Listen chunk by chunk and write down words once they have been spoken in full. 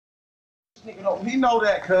He know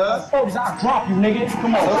that, cuz. I'll drop you, nigga.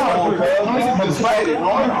 Come on, cuz.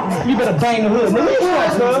 You better bang the hood, nigga.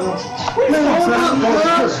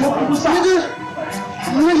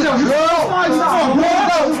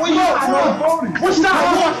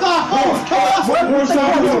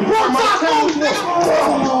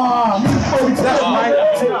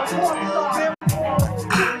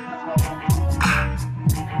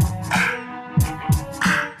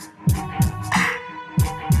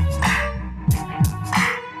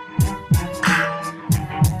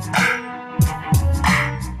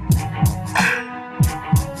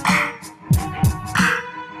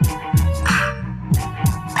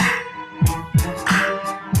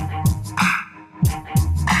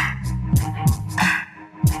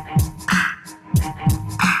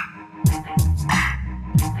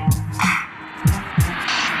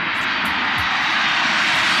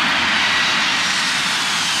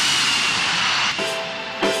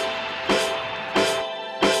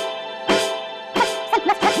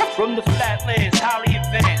 From the flatlands, highly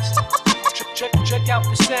advanced. Check out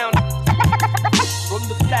the sound. From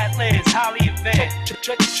the flatlands, highly advanced.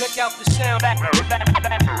 Check out the sound.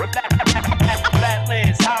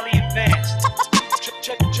 Flatlands, highly advanced.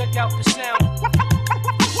 Check out the sound.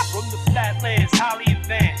 From the flatlands, highly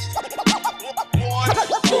advanced.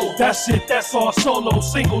 That's it, that's all solo,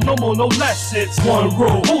 single, no more, no less. It's one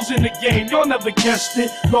rule. Who's in the game? Y'all never guessed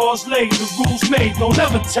it. Laws laid, the rules made, don't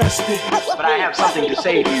ever test it. But I have something to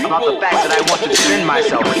say to you about the fact that I want to defend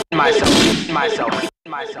myself.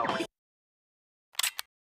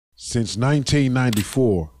 Since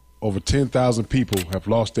 1994, over 10,000 people have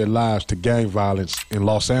lost their lives to gang violence in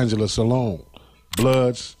Los Angeles alone.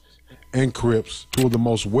 Bloods and Crips, two of the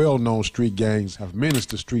most well-known street gangs, have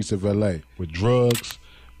menaced the streets of LA with drugs,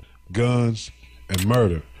 guns, and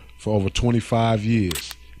murder for over 25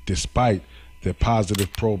 years, despite their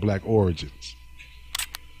positive pro-black origins.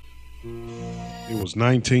 It was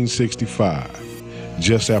 1965,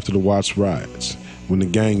 just after the Watts riots, when the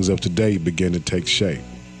gangs of today began to take shape.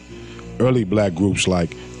 Early black groups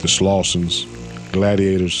like the Slawsons,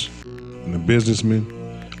 Gladiators, and the Businessmen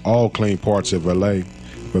all claimed parts of LA,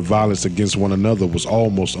 but violence against one another was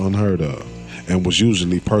almost unheard of and was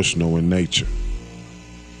usually personal in nature.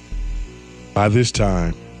 By this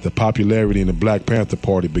time, the popularity in the Black Panther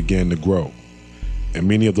Party began to grow, and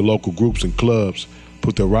many of the local groups and clubs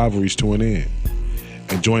put their rivalries to an end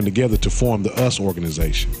and joined together to form the US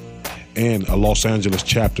organization and a Los Angeles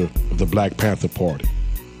chapter of the Black Panther Party.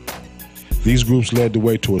 These groups led the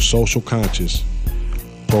way to a social conscious,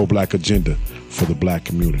 pro-black agenda for the black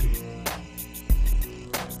community.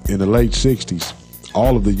 In the late 60s,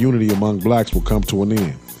 all of the unity among blacks would come to an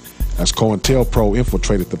end as COINTELPRO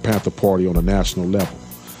infiltrated the Panther Party on a national level.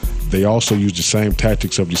 They also used the same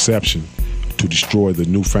tactics of deception to destroy the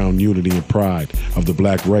newfound unity and pride of the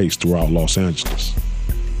black race throughout Los Angeles.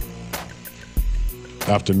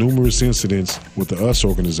 After numerous incidents with the US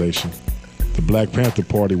organization, the Black Panther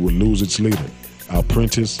Party would lose its leader,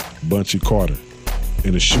 Alprentice Bunchy Carter,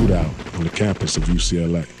 in a shootout on the campus of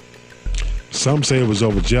UCLA. Some say it was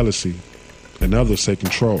over jealousy, and others say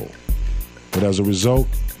control. But as a result,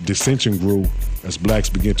 dissension grew as blacks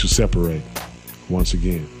began to separate once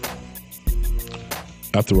again.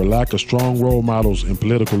 After a lack of strong role models and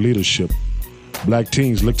political leadership, black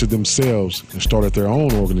teens looked to themselves and started their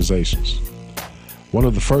own organizations. One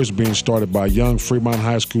of the first being started by a young Fremont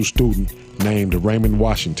High School student named Raymond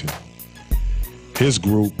Washington. His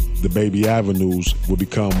group, the Baby Avenues, would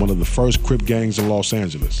become one of the first Crip gangs in Los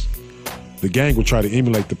Angeles. The gang would try to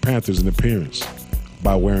emulate the Panthers in appearance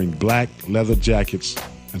by wearing black leather jackets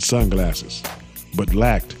and sunglasses, but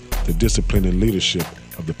lacked the discipline and leadership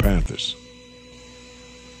of the Panthers.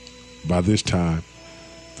 By this time,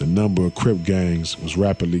 the number of Crip gangs was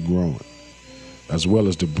rapidly growing, as well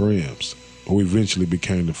as the Brims, who eventually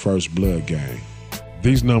became the first blood gang.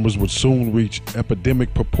 These numbers would soon reach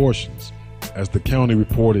epidemic proportions, as the county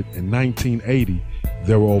reported in 1980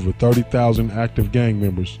 there were over 30,000 active gang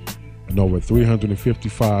members and over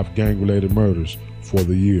 355 gang-related murders for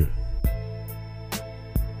the year.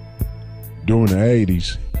 During the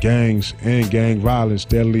 80s, gangs and gang violence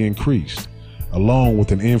steadily increased, along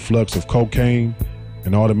with an influx of cocaine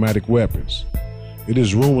and automatic weapons. It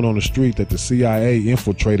is rumored on the street that the CIA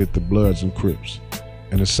infiltrated the Bloods and Crips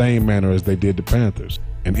in the same manner as they did the Panthers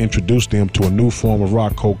and introduced them to a new form of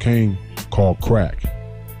rock cocaine called crack.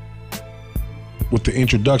 With the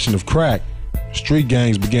introduction of crack, street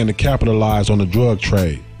gangs began to capitalize on the drug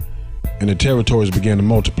trade, and the territories began to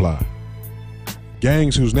multiply.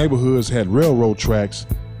 Gangs whose neighborhoods had railroad tracks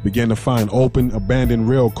began to find open, abandoned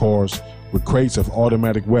rail cars with crates of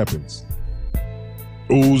automatic weapons.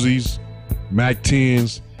 Uzis,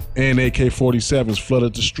 MAC-10s, and AK-47s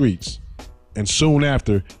flooded the streets. And soon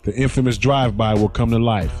after, the infamous drive-by will come to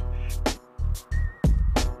life.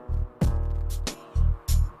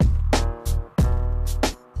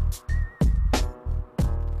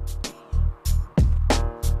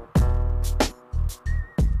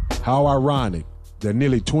 How ironic that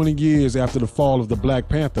nearly 20 years after the fall of the Black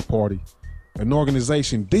Panther Party, an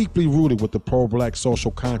organization deeply rooted with the pro-black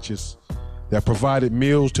social conscience that provided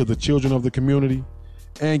meals to the children of the community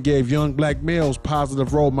and gave young black males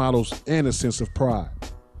positive role models and a sense of pride.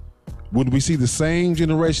 Would we see the same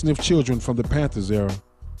generation of children from the Panthers era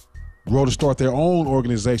grow to start their own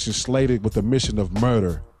organization slated with a mission of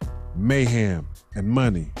murder, mayhem, and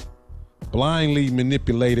money, blindly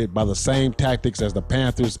manipulated by the same tactics as the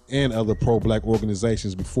Panthers and other pro-black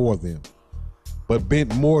organizations before them, but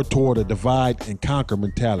bent more toward a divide and conquer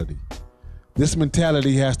mentality? This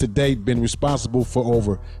mentality has to date been responsible for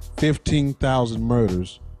over 15,000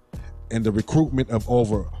 murders and the recruitment of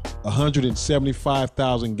over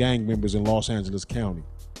 175,000 gang members in Los Angeles County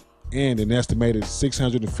and an estimated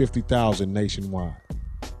 650,000 nationwide.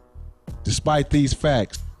 Despite these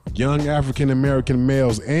facts, young African-American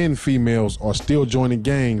males and females are still joining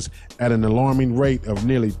gangs at an alarming rate of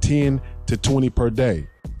nearly 10 to 20 per day.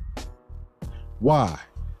 Why?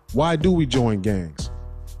 Why do we join gangs?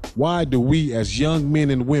 Why do we as young men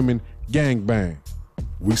and women gangbang?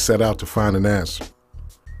 We set out to find an answer.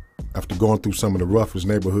 After going through some of the roughest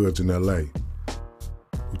neighborhoods in LA,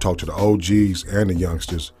 we talked to the OGs and the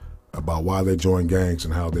youngsters about why they join gangs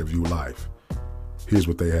and how they view life. Here's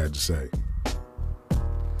what they had to say.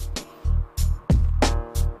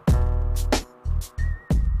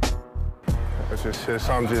 It's just shit,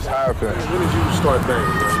 something just happened. When did you start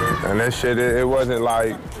banging, man? And that shit, it wasn't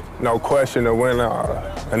like no question of when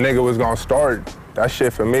a nigga was gonna start. That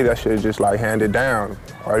shit for me, that shit just like handed down.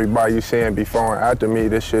 Everybody you seeing before and after me,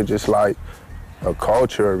 this shit just like a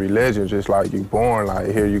culture, a religion, just like you born, like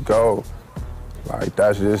here you go. Like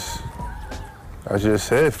that's just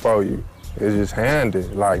it for you. It's just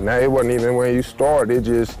handed. Like now it wasn't even when you start, it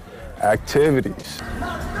just activities. You know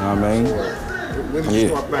what I mean? When did you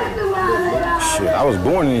start banging? Shit, I was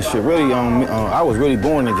born in this shit, really. I was really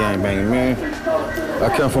born in gang banging, man.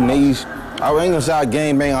 I come from the East. I ain't gonna say I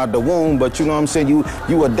gang bang out the womb, but you know what I'm saying?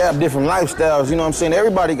 You adapt different lifestyles, you know what I'm saying?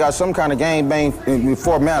 Everybody got some kind of gang bang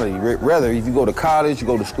formality. Rather, if you go to college, you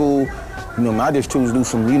go to school, you know, I just choose to do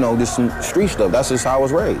some, you know, just some street stuff. That's just how I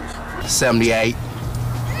was raised. 78,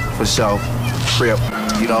 for sure. Crip.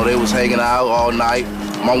 You know, they was hanging out all night.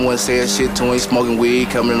 Mama wasn't saying shit to him, smoking weed,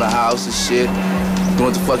 coming in the house and shit, doing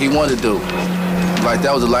what the fuck he wanted to do. Like,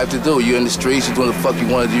 that was the life to do. You in the streets, you doing what the fuck you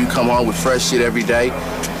want to do. You come home with fresh shit every day.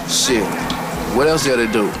 Shit. What else there to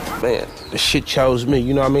do? Man, the shit chose me,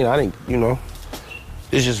 you know what I mean? I didn't, you know,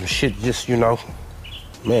 it's just some shit, just, you know,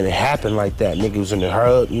 man, it happened like that. Nigga was in the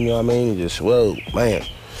herd, you know what I mean? Just, whoa, man.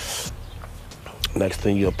 Next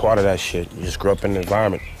thing, you're a part of that shit. You just grew up in the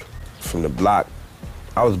environment from the block.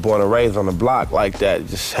 I was born and raised on the block like that. It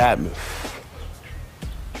just happened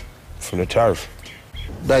from the turf.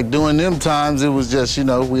 Back during them times, it was just, you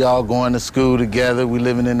know, we all going to school together, we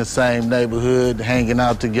living in the same neighborhood, hanging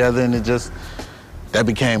out together, and it just, that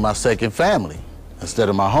became my second family instead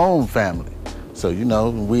of my home family. So, you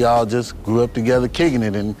know, we all just grew up together kicking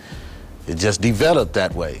it, and it just developed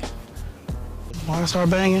that way. Why I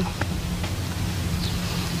started banging?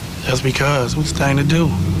 Just because, what's the thing to do?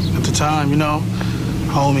 At the time, you know,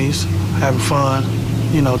 homies, having fun,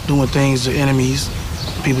 you know, doing things to enemies,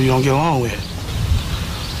 people you don't get along with.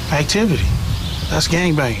 Activity, that's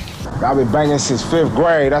gangbanging. I've been banging since 5th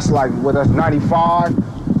grade. That's like, what, that's 95?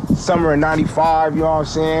 Summer of 95, you know what I'm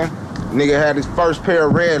saying? Nigga had his first pair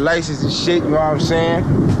of red laces and shit, you know what I'm saying?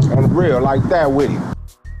 On the real, like that with him.